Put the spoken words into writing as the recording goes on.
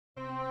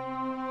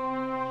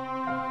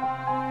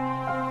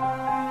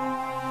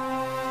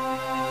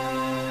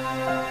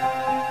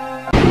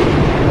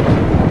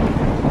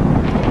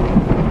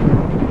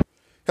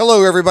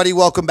Hello, everybody.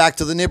 Welcome back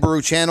to the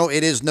Nibiru channel.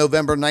 It is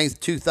November 9th,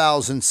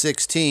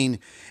 2016.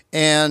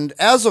 And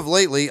as of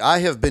lately, I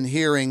have been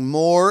hearing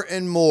more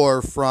and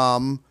more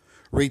from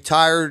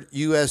retired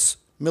U.S.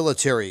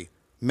 military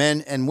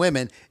men and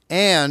women.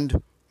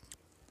 And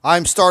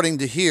I'm starting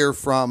to hear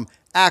from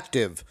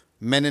active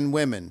men and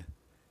women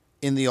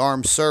in the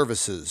armed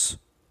services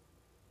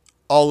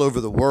all over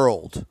the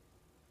world.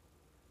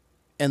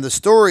 And the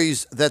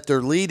stories that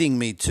they're leading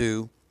me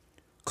to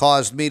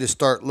caused me to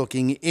start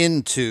looking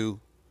into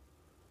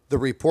the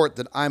report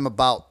that I'm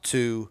about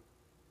to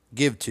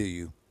give to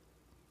you.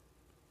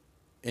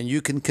 And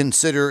you can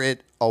consider it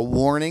a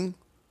warning,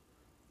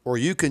 or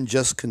you can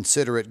just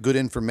consider it good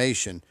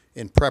information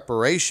in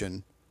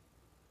preparation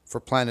for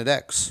Planet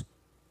X,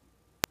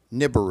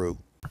 Nibiru.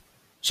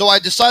 So I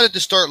decided to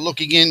start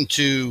looking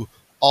into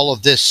all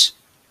of this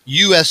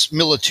U.S.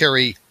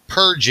 military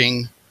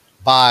purging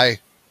by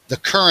the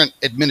current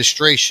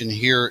administration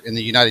here in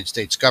the United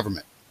States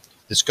government.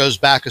 This goes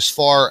back as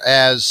far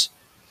as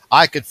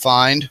I could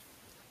find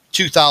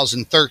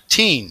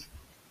 2013.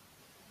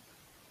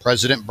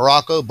 President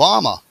Barack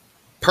Obama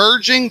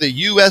purging the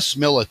U.S.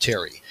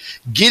 military,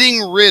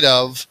 getting rid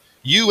of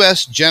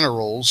U.S.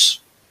 generals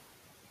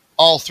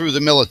all through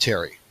the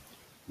military.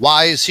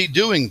 Why is he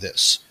doing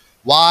this?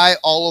 Why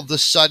all of the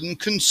sudden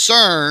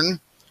concern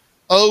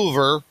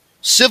over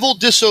civil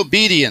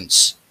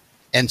disobedience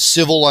and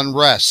civil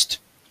unrest?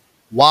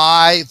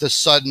 Why the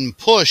sudden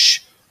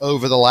push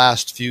over the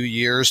last few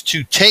years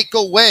to take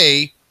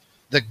away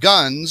the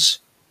guns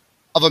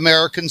of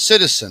American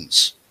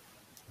citizens?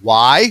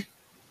 Why?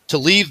 To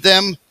leave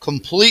them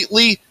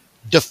completely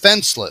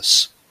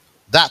defenseless.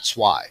 That's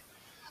why.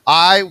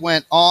 I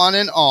went on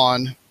and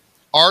on,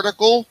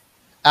 article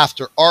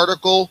after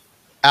article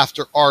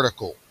after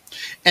article.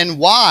 And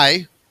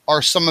why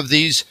are some of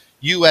these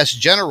U.S.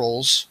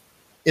 generals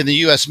in the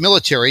U.S.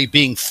 military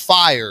being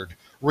fired,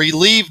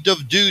 relieved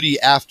of duty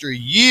after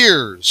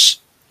years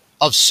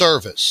of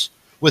service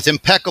with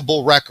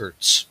impeccable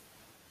records?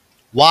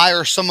 Why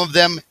are some of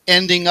them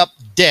ending up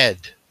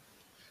dead?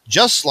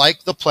 Just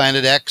like the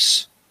Planet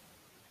X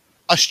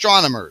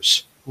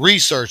astronomers,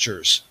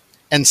 researchers,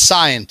 and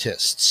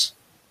scientists.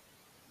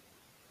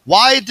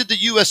 Why did the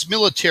U.S.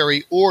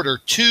 military order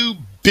 2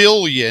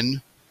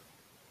 billion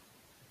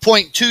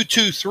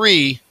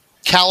 .223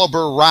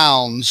 caliber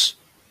rounds,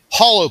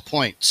 hollow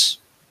points,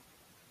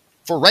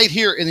 for right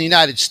here in the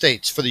United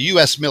States for the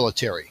U.S.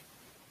 military?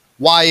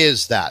 Why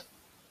is that?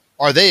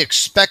 Are they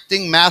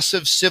expecting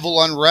massive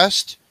civil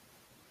unrest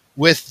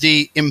with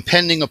the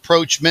impending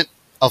approachment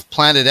of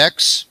Planet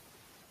X?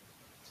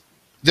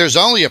 There's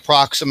only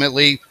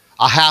approximately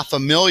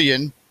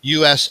 500,000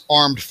 U.S.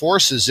 armed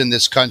forces in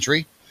this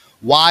country.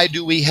 Why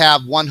do we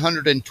have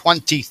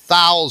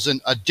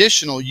 120,000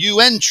 additional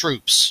UN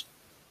troops?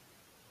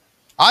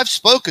 I've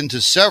spoken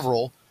to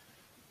several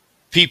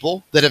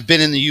people that have been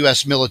in the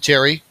U.S.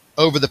 military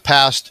over the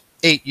past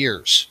 8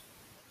 years.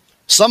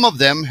 Some of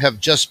them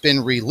have just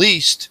been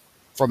released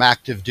from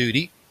active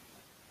duty.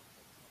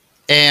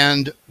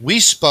 And we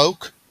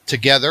spoke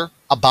together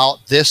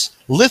about this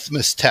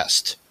litmus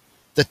test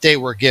that they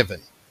were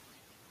given.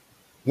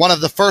 One of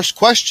the first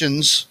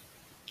questions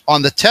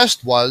on the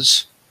test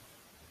was,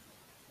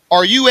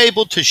 are you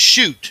able to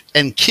shoot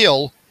and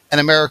kill an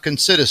American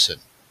citizen?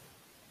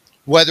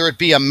 Whether it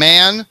be a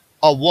man,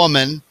 a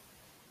woman,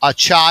 a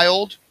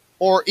child,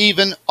 or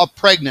even a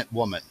pregnant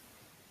woman.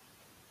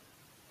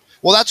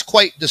 Well, that's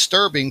quite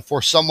disturbing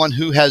for someone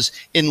who has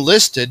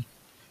enlisted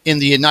in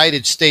the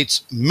United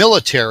States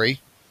military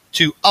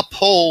to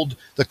uphold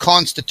the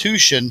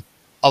Constitution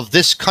of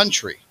this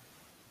country.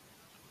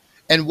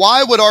 And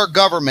why would our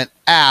government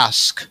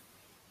ask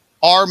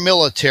our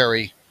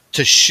military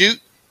to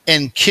shoot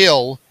and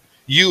kill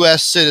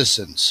U.S.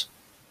 citizens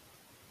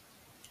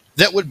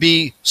that would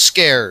be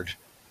scared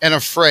and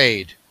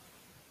afraid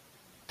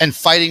and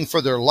fighting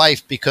for their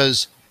life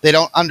because they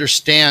don't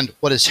understand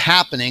what is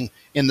happening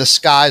in the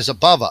skies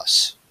above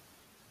us?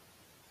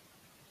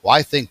 Well,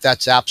 I think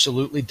that's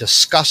absolutely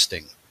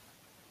disgusting.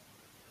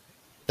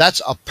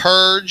 That's a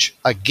purge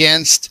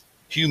against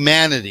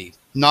humanity,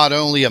 not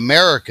only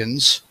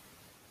Americans,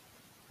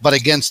 but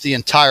against the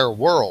entire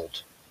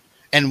world.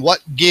 And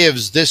what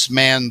gives this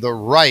man the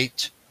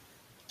right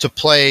to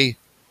play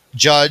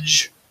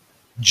judge,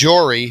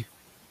 jury,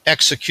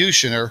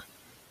 executioner,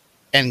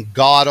 and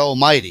God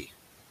Almighty?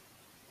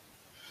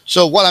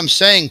 So what I'm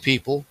saying,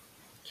 people,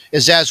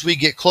 is as we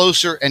get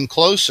closer and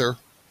closer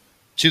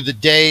to the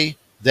day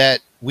that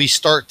we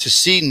start to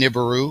see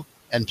Nibiru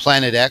and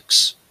Planet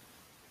X,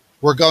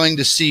 we're going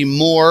to see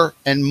more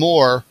and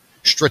more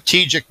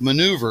strategic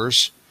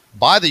maneuvers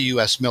by the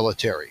U.S.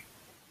 military.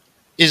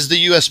 Is the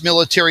U.S.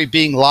 military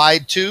being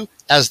lied to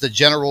as the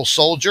general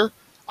soldier?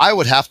 I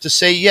would have to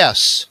say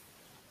yes.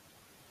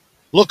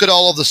 Look at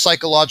all of the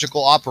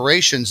psychological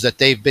operations that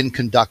they've been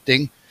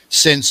conducting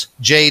since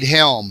Jade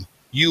Helm,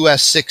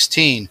 US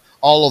 16,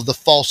 all of the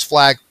false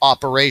flag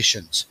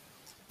operations.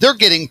 They're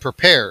getting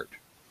prepared.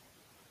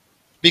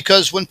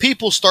 Because when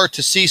people start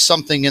to see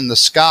something in the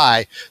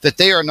sky that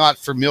they are not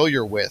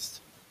familiar with,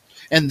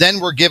 and then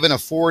we're given a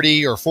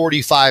 40 or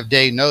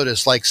 45-day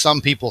notice like some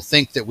people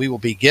think that we will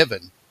be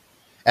given,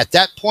 at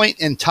that point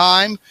in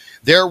time,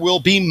 there will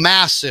be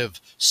massive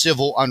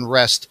civil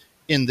unrest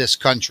in this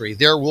country.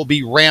 There will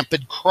be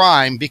rampant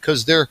crime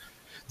because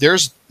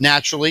there's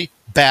naturally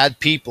bad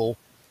people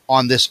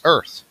on this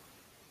earth.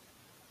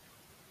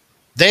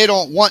 They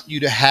don't want you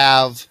to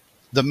have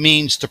the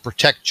means to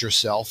protect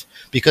yourself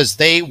because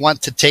they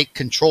want to take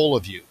control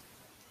of you.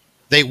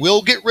 They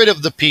will get rid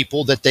of the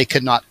people that they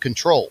cannot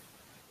control.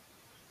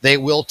 They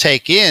will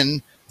take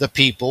in the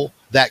people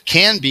that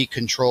can be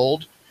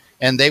controlled,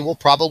 and they will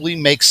probably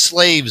make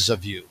slaves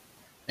of you,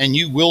 and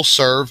you will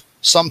serve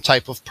some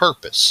type of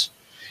purpose.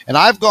 And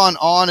I've gone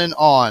on and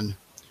on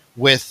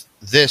with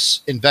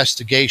this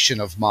investigation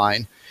of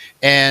mine,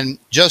 and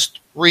just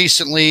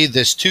recently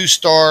this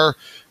 2-star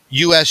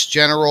U.S.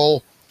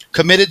 general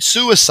committed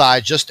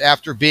suicide just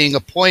after being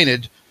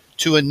appointed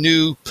to a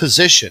new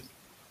position.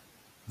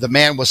 The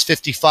man was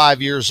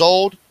 55 years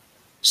old.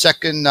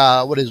 Second,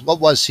 what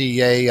was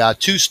he? A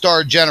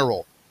 2-star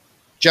general,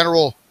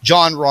 General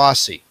John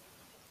Rossi.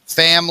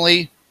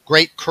 Family,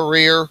 great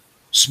career,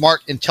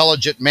 smart,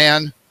 intelligent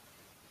man.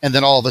 And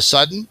then all of a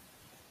sudden,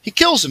 he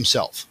kills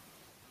himself.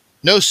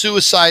 No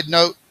suicide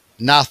note,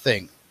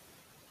 nothing.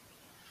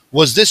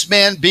 Was this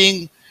man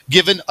being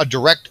given a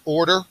direct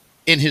order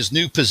in his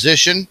new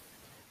position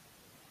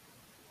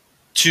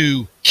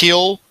to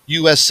kill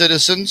U.S.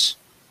 citizens?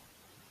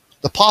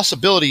 The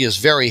possibility is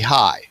very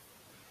high.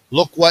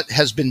 Look what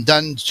has been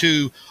done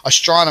to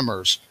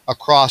astronomers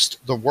across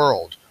the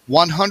world.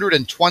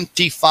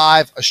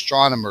 125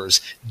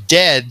 astronomers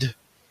dead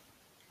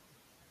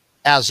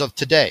as of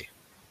today.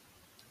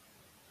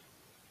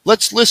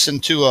 Let's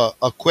listen to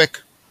a quick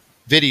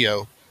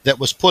video that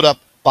was put up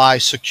by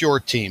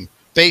Secure Team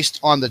based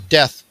on the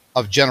death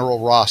of General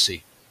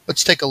Rossi.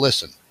 Let's take a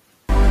listen.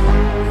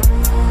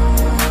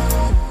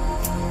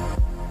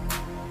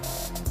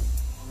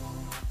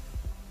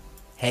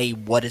 Hey,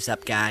 what is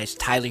up, guys?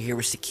 Tyler here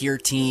with Secure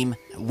Team.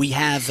 We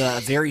have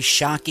a very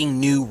shocking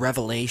new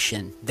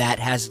revelation that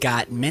has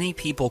got many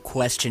people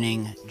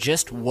questioning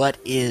just what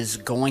is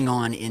going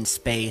on in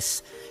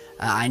space.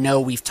 I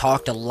know we've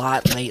talked a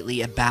lot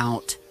lately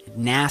about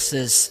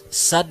NASA's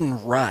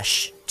sudden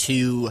rush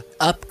to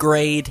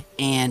upgrade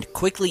and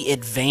quickly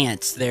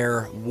advance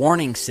their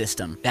warning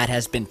system that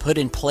has been put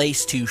in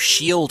place to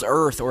shield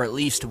Earth, or at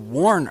least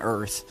warn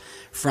Earth,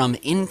 from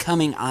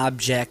incoming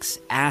objects,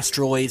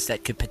 asteroids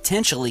that could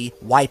potentially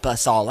wipe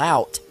us all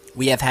out.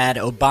 We have had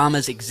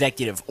Obama's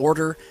executive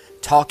order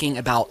talking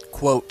about,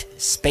 quote,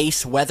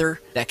 space weather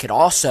that could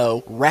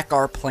also wreck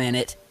our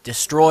planet,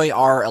 destroy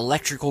our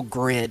electrical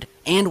grid,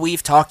 and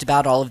we've talked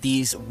about all of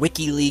these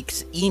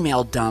WikiLeaks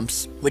email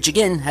dumps, which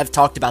again have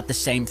talked about the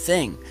same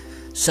thing.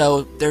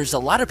 So there's a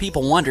lot of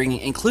people wondering,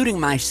 including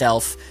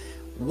myself,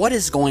 what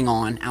is going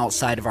on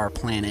outside of our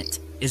planet?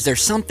 Is there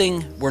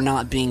something we're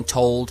not being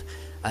told?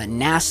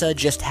 NASA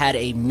just had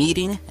a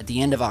meeting at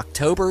the end of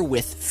October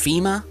with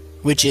FEMA,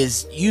 which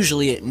is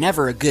usually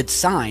never a good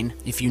sign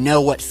if you know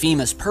what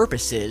FEMA's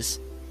purpose is.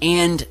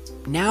 And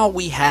now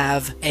we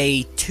have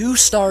a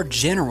 2-star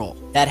general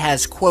that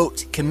has,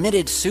 quote,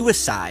 committed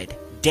suicide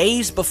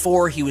days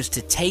before he was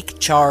to take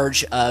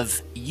charge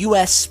of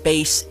U.S.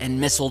 space and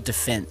missile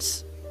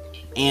defense.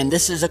 And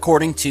this is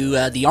according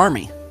to the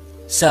Army.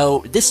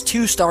 So this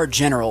 2-star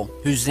general,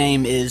 whose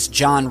name is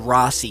John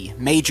Rossi,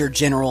 Major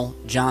General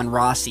John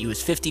Rossi, who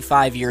is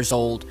 55 years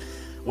old,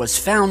 was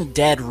found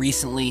dead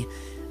recently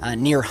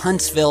near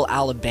Huntsville,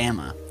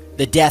 Alabama.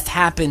 The death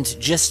happened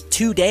just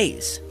 2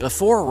 days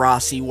before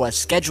Rossi was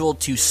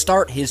scheduled to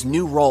start his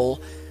new role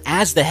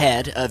as the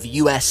head of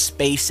U.S.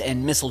 space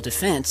and missile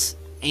defense,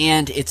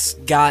 and it's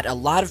got a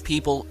lot of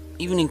people,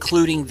 even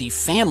including the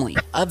family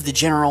of the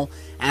general,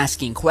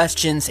 asking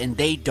questions, and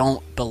they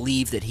don't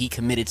believe that he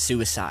committed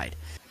suicide.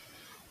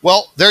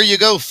 Well, there you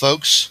go,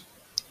 folks.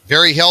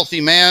 Very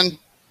healthy man,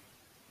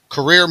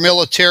 career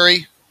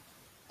military,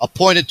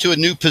 appointed to a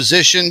new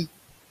position,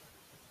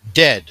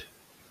 dead.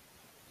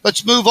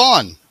 Let's move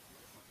on.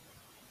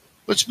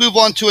 Let's move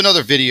on to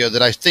another video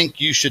that I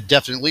think you should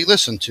definitely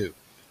listen to.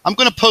 I'm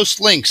going to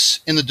post links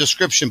in the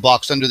description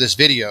box under this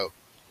video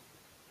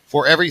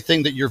for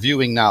everything that you're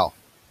viewing now.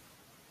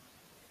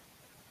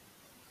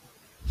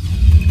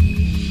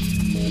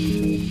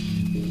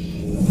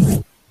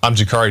 I'm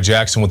Jakari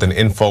Jackson with an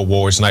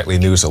InfoWars Nightly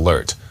News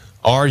Alert.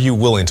 Are you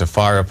willing to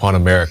fire upon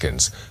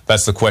Americans?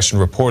 That's the question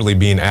reportedly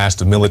being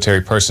asked of military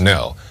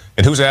personnel.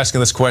 And who's asking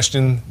this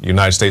question? The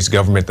United States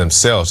government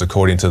themselves,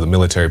 according to the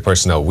military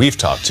personnel we've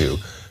talked to.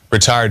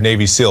 Retired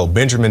Navy SEAL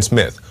Benjamin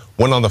Smith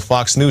went on the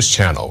Fox News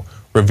channel,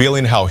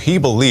 revealing how he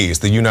believes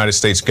the United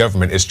States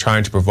government is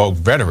trying to provoke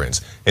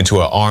veterans into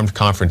an armed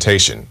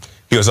confrontation.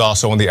 He was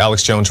also on the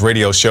Alex Jones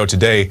radio show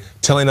today,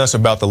 telling us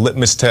about the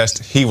litmus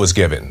test he was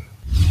given.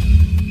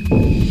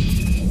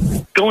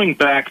 Going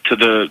back to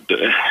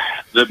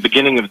the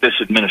beginning of this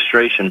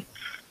administration,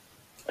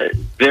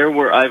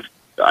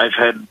 I've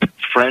had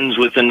friends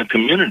within the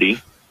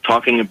community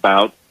talking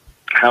about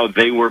how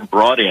they were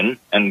brought in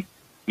and,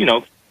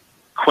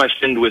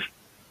 questioned with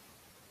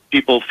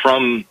people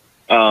from,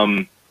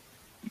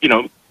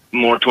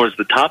 more towards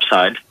the top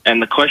side,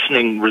 and the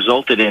questioning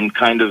resulted in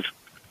kind of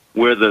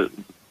where it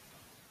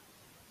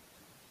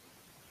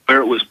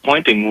was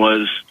pointing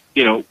was,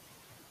 do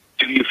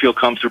you feel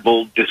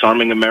comfortable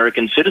disarming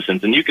American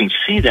citizens? And you can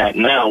see that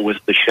now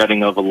with the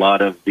shedding of a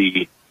lot of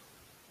the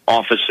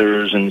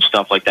officers and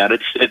stuff like that.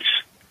 It's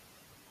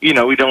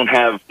we don't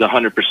have the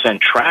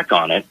 100% track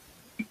on it,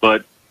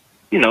 but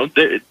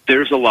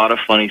there's a lot of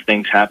funny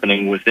things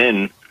happening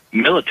within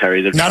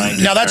military.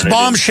 Now that's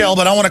bombshell,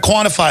 but I want to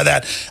quantify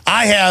that.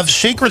 I have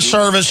Secret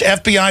Service,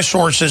 FBI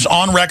sources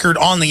on record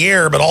on the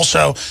air, but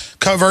also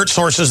covert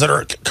sources that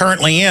are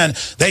currently in.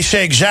 They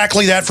say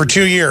exactly that for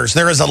 2 years.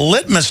 There is a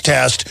litmus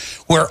test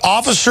where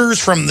officers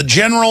from the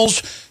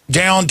generals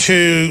down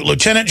to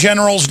lieutenant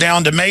generals,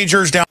 down to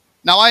majors, down.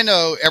 Now, I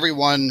know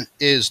everyone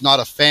is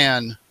not a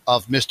fan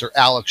of Mr.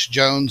 Alex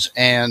Jones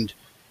and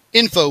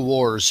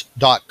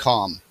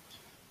Infowars.com.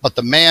 But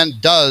the man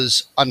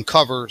does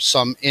uncover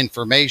some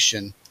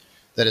information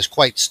that is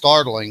quite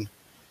startling,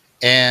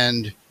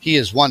 and he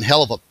is one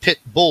hell of a pit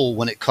bull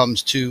when it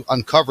comes to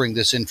uncovering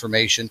this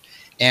information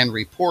and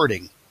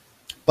reporting.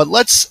 But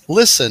let's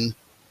listen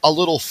a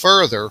little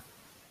further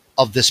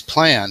of this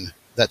plan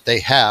that they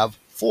have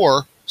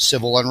for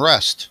civil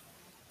unrest.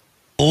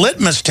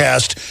 Litmus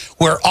test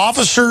where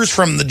officers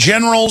from the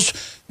generals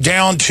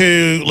down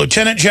to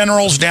lieutenant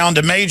generals, down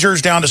to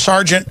majors, down to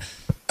sergeant,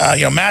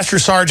 master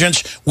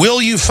sergeants,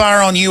 will you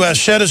fire on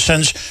U.S.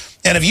 citizens?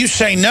 And if you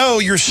say no,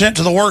 you're sent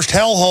to the worst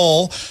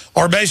hellhole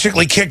or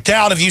basically kicked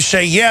out. If you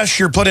say yes,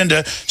 you're put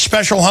into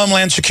special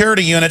Homeland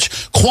Security units.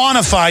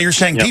 Quantify, you're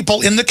saying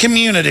people in the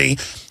community,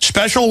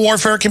 special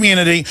warfare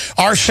community,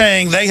 are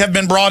saying they have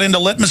been brought into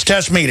litmus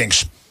test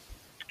meetings.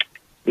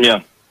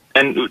 Yeah.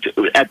 And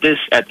at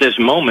this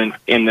moment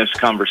in this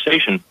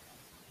conversation,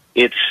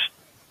 it's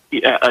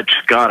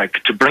God,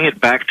 to bring it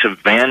back to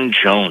Van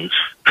Jones.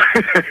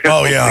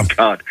 Oh, yeah.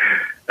 Oh,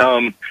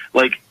 my God.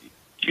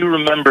 You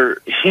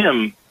remember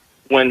him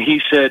when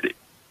he said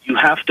you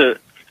have to,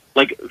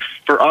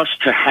 for us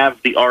to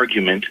have the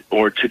argument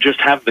or to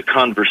just have the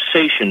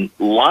conversation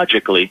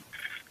logically,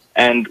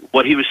 and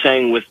what he was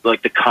saying with,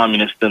 the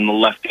communists and the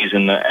lefties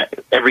and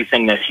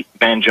everything that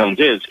Van Jones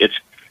is, it's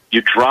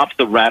you drop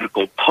the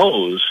radical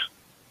pose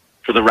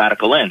for the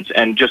radical ends.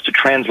 And just to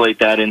translate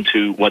that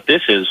into what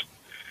this is,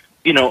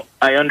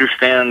 I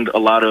understand a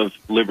lot of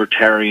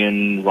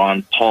libertarian,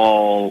 Ron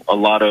Paul, a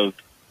lot of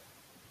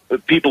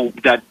people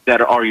that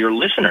are your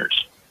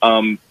listeners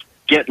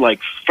get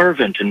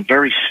fervent and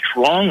very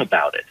strong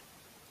about it.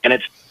 And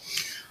it's...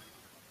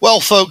 Well,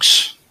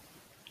 folks,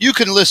 you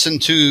can listen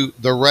to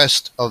the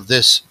rest of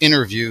this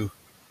interview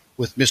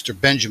with Mr.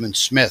 Benjamin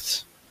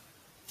Smith,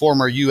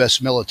 former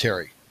U.S.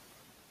 military,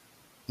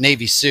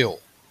 Navy SEAL,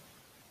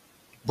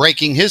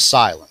 breaking his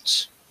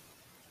silence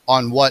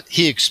on what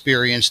he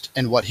experienced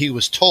and what he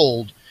was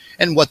told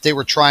and what they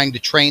were trying to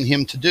train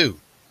him to do.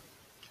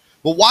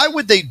 Well, why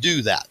would they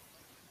do that?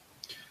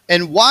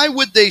 And why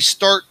would they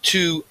start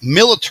to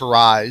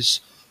militarize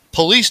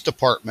police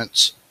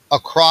departments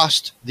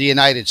across the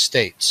United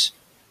States?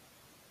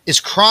 Is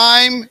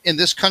crime in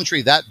this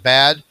country that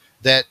bad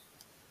that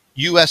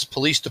U.S.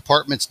 police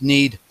departments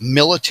need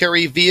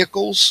military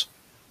vehicles?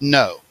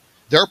 No.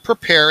 They're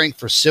preparing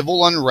for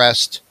civil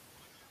unrest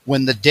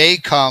when the day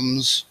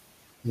comes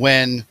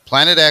when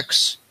Planet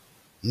X,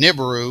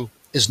 Nibiru,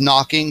 is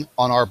knocking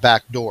on our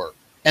back door.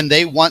 And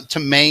they want to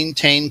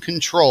maintain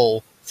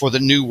control for the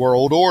New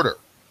World Order.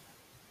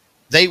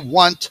 They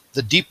want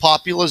the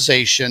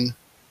depopulation,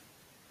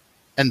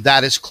 and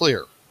that is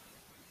clear.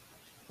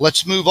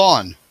 Let's move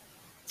on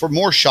for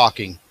more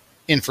shocking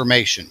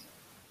information.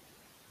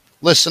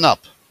 Listen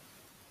up.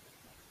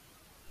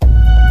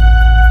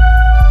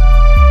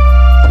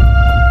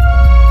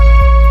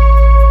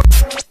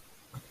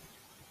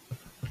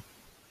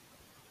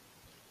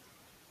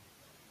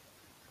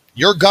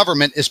 Your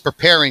government is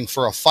preparing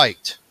for a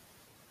fight.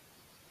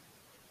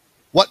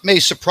 What may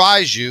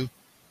surprise you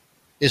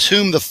is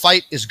whom the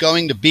fight is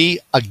going to be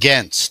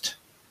against.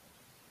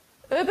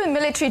 Urban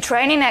military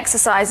training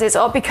exercises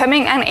are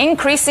becoming an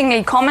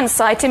increasingly common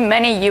sight in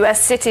many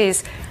U.S.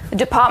 cities. The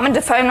Department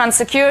of Homeland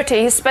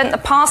Security has spent the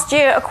past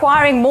year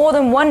acquiring more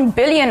than 1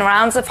 billion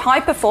rounds of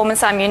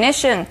high-performance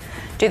ammunition.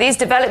 Do these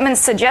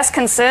developments suggest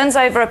concerns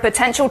over a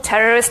potential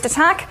terrorist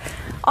attack?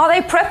 Are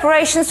they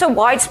preparations for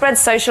widespread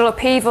social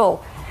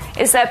upheaval?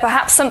 Is there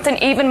perhaps something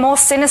even more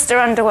sinister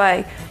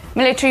underway?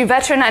 Military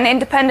veteran and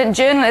independent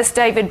journalist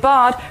David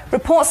Bard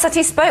reports that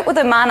he spoke with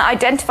a man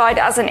identified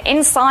as an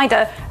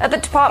insider at the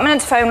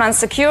Department of Homeland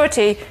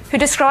Security who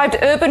described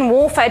urban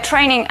warfare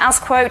training as,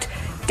 quote,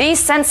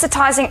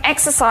 desensitizing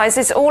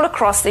exercises all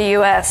across the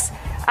US,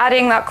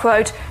 adding that,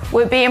 quote,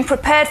 we're being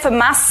prepared for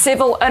mass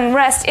civil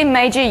unrest in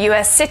major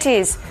US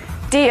cities.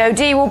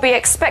 DoD will be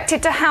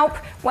expected to help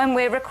when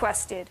we're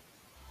requested.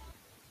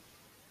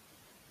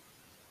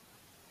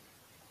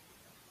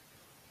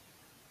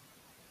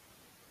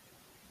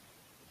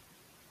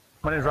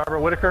 My name is Robert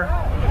Whitaker.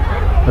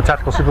 I'm the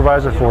Tactical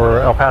Supervisor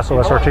for El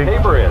Paso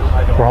SRT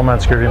for Homeland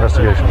Security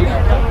Investigations.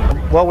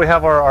 Well, we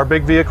have our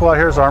big vehicle out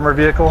here. It's an armored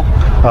vehicle.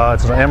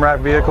 It's an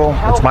MRAP vehicle.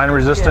 It's mine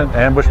resistant,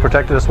 ambush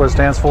protected. That's what it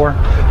stands for.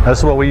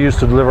 That's what we use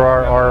to deliver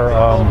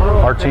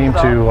our team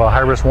to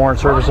high-risk warrant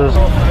services.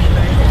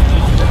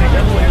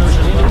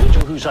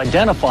 Who's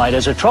identified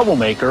as a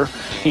troublemaker,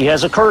 he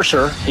has a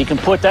cursor. He can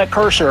put that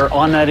cursor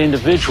on that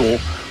individual,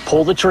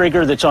 pull the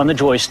trigger that's on the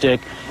joystick,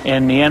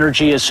 and the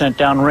energy is sent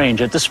downrange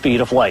at the speed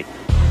of light.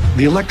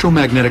 The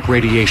electromagnetic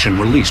radiation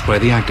released by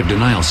the active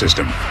denial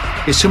system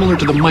is similar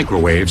to the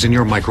microwaves in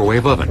your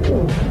microwave oven,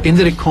 in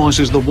that it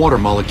causes the water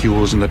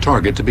molecules in the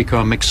target to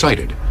become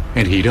excited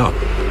and heat up.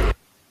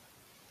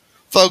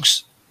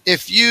 Folks,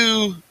 if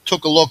you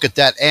took a look at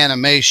that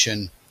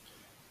animation,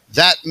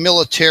 that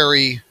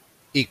military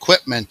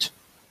equipment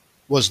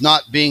was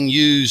not being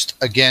used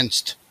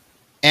against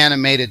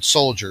animated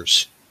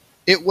soldiers.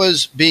 It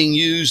was being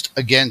used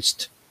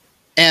against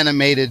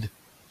animated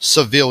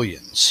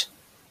civilians.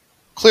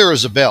 Clear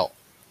as a bell.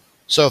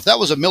 So if that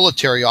was a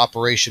military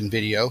operation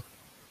video,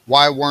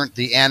 why weren't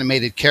the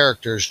animated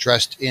characters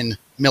dressed in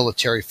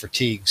military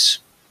fatigues?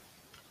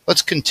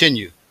 Let's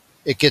continue.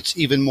 It gets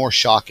even more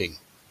shocking.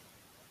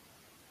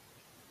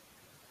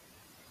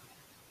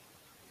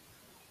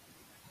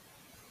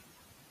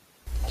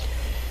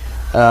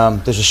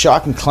 There's a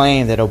shocking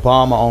claim that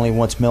Obama only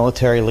wants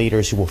military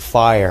leaders who will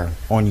fire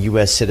on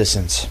U.S.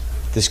 citizens.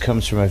 This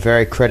comes from a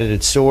very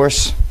credited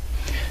source.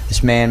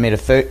 This man made a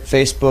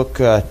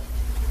Facebook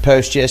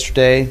post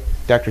yesterday,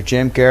 Dr.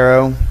 Jim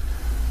Garrow,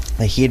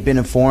 that he had been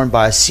informed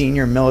by a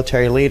senior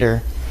military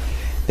leader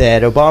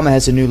that Obama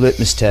has a new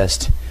litmus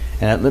test.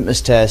 And that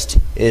litmus test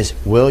is,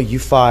 will you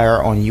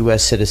fire on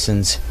U.S.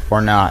 citizens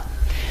or not?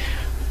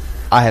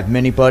 I have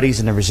many buddies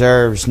in the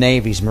reserves,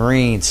 navies,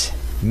 marines.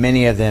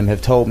 Many of them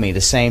have told me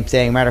the same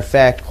thing. Matter of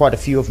fact, quite a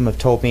few of them have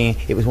told me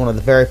it was one of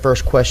the very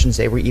first questions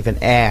they were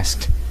even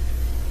asked,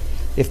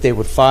 if they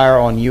would fire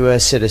on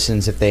U.S.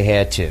 citizens if they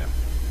had to,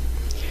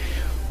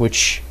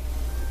 which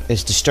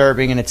is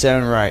disturbing in its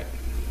own right.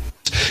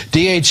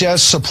 DHS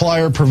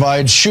supplier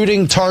provides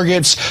shooting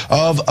targets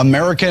of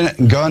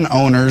American gun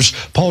owners.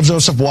 Paul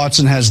Joseph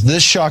Watson has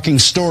this shocking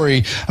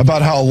story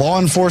about how Law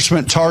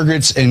Enforcement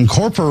Targets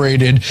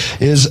Incorporated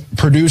is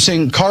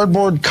producing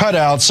cardboard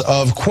cutouts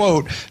of,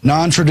 quote,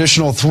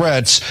 non-traditional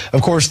threats.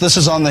 Of course, this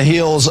is on the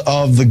heels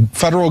of the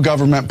federal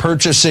government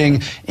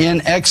purchasing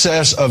in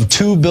excess of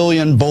 2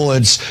 billion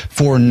bullets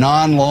for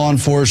non-law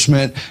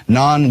enforcement,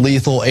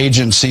 non-lethal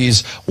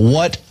agencies.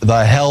 What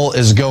the hell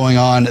is going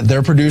on?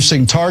 They're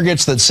producing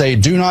targets that say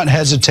do not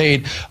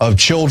hesitate, of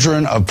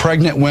children, of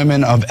pregnant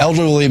women, of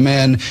elderly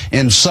men,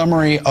 in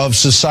summary, of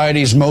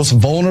society's most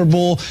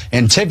vulnerable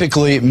and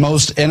typically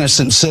most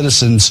innocent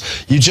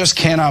citizens. You just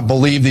cannot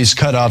believe these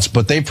cutouts,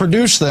 but they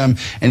produce them,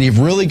 and you've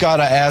really got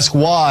to ask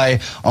why,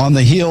 on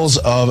the heels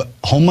of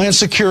Homeland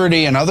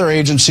Security and other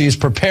agencies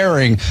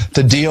preparing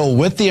to deal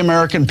with the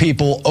American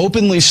people,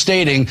 openly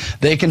stating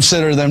they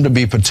consider them to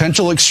be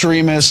potential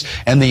extremists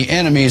and the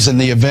enemies in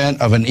the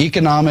event of an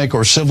economic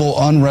or civil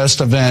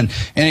unrest event,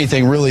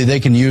 anything really they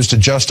can use to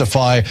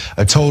justify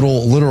a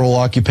total literal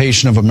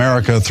occupation of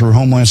America through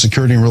Homeland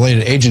Security and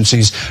related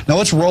agencies. Now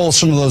let's roll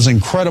some of those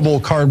incredible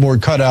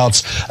cardboard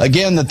cutouts,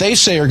 again, that they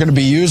say are going to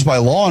be used by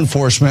law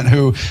enforcement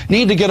who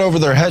need to get over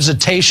their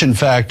hesitation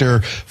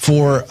factor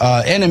for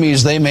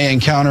enemies they may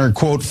encounter,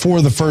 quote,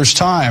 for the first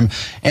time.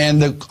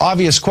 And the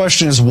obvious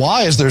question is,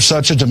 why is there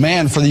such a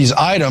demand for these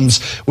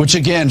items, which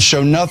again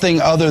show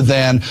nothing other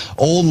than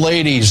old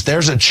ladies?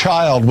 There's a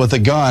child with a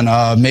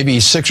gun, maybe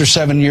 6 or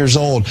 7 years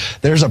old.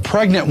 There's a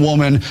pregnant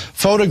woman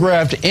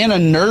photographed in a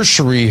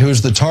nursery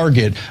who's the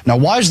target. Now,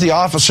 why is the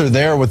officer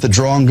there with the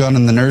drawn gun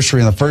in the nursery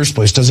in the first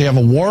place? Does he have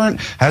a warrant?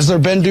 Has there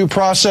been due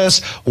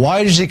process?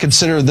 Why does he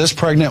consider this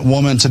pregnant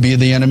woman to be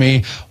the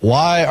enemy?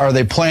 Why are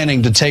they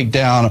planning to take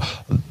down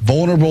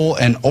vulnerable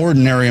and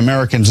ordinary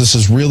Americans? This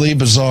is really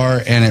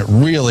bizarre, and it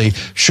really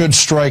should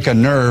strike a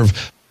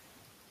nerve.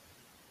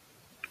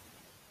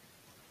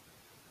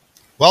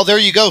 Well, there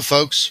you go,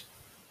 folks.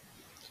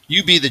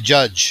 You be the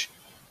judge.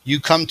 You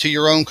come to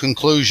your own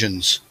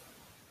conclusions.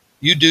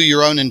 You do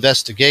your own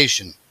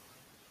investigation.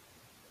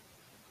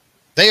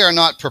 They are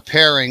not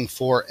preparing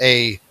for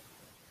a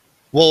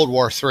World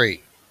War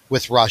III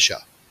with Russia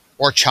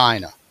or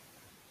China.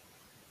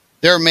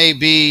 There may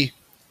be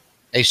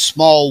a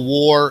small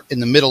war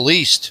in the Middle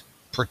East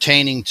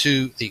pertaining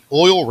to the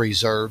oil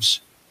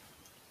reserves,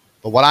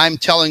 but what I'm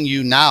telling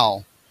you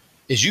now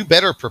is you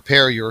better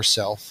prepare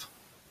yourself.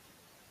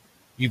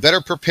 You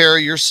better prepare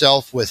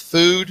yourself with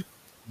food,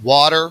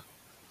 water,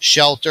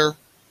 shelter,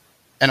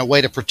 and a way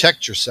to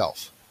protect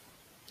yourself.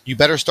 You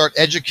better start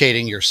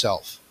educating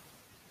yourself.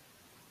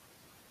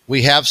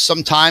 We have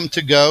some time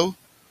to go,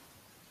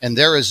 and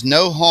there is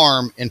no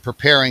harm in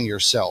preparing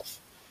yourself.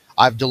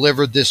 I've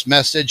delivered this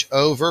message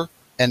over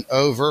and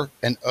over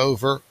and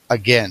over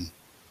again.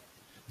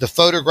 The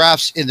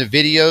photographs in the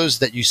videos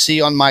that you see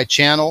on my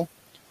channel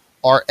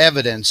are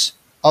evidence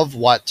of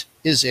what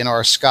is in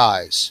our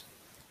skies.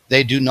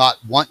 They do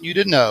not want you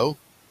to know.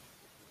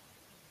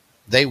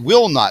 They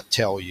will not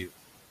tell you.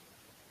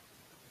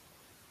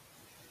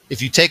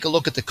 If you take a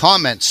look at the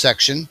comments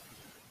section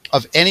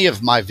of any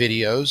of my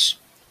videos,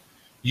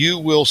 you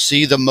will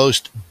see the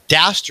most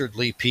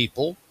dastardly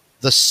people,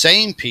 the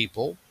same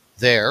people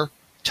there,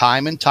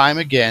 time and time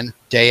again,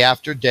 day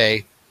after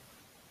day,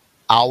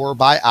 hour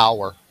by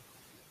hour,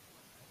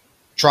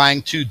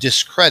 trying to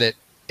discredit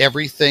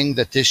everything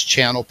that this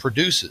channel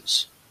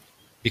produces,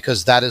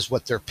 because that is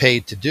what they're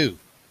paid to do.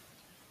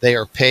 They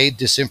are paid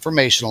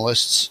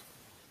disinformationalists.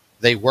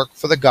 They work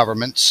for the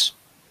governments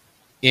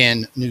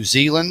in New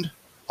Zealand,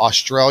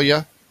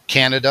 Australia,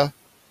 Canada,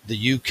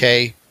 the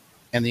UK,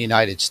 and the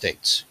United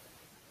States.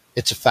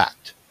 It's a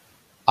fact.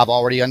 I've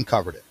already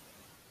uncovered it.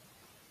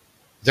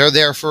 They're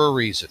there for a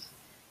reason.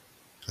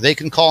 They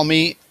can call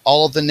me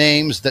all of the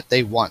names that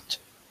they want.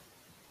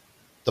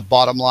 The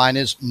bottom line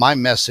is my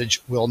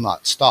message will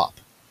not stop.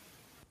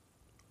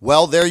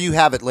 Well, there you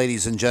have it,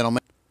 ladies and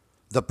gentlemen.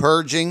 The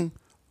purging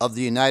of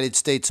the United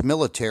States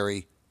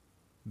military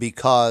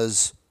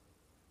because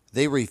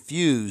they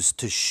refuse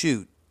to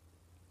shoot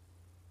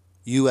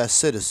U.S.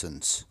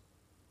 citizens.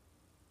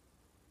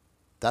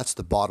 That's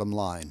the bottom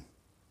line.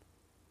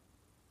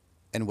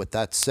 And with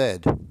that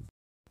said,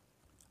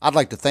 I'd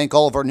like to thank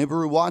all of our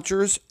Nibiru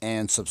watchers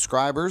and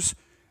subscribers.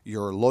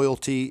 Your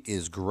loyalty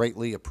is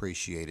greatly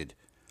appreciated.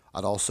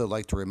 I'd also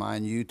like to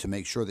remind you to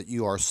make sure that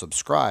you are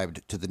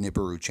subscribed to the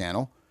Nibiru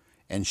channel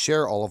and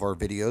share all of our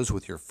videos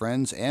with your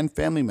friends and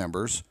family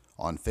members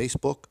on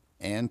Facebook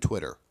and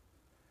Twitter.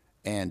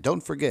 And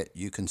don't forget,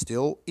 you can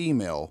still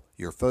email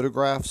your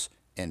photographs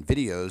and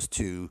videos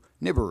to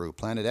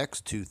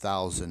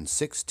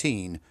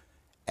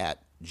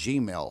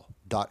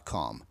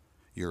NibiruPlanetX2016@gmail.com.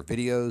 Your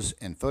videos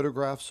and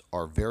photographs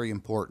are very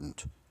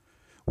important.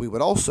 We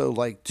would also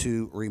like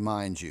to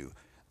remind you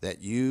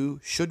that you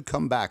should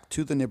come back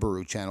to the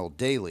Nibiru channel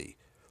daily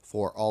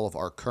for all of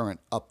our current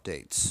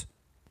updates.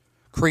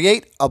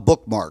 Create a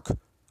bookmark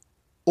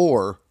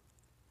or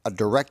a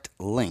direct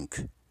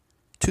link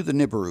to the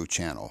Nibiru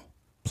channel,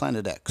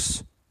 Planet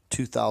X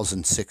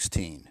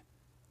 2016.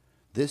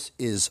 This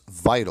is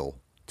vital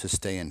to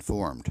stay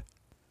informed.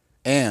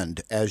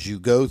 And as you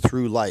go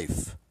through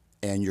life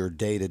and your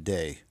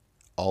day-to-day,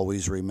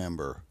 always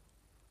remember,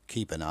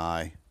 keep an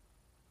eye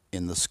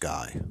in the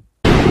sky.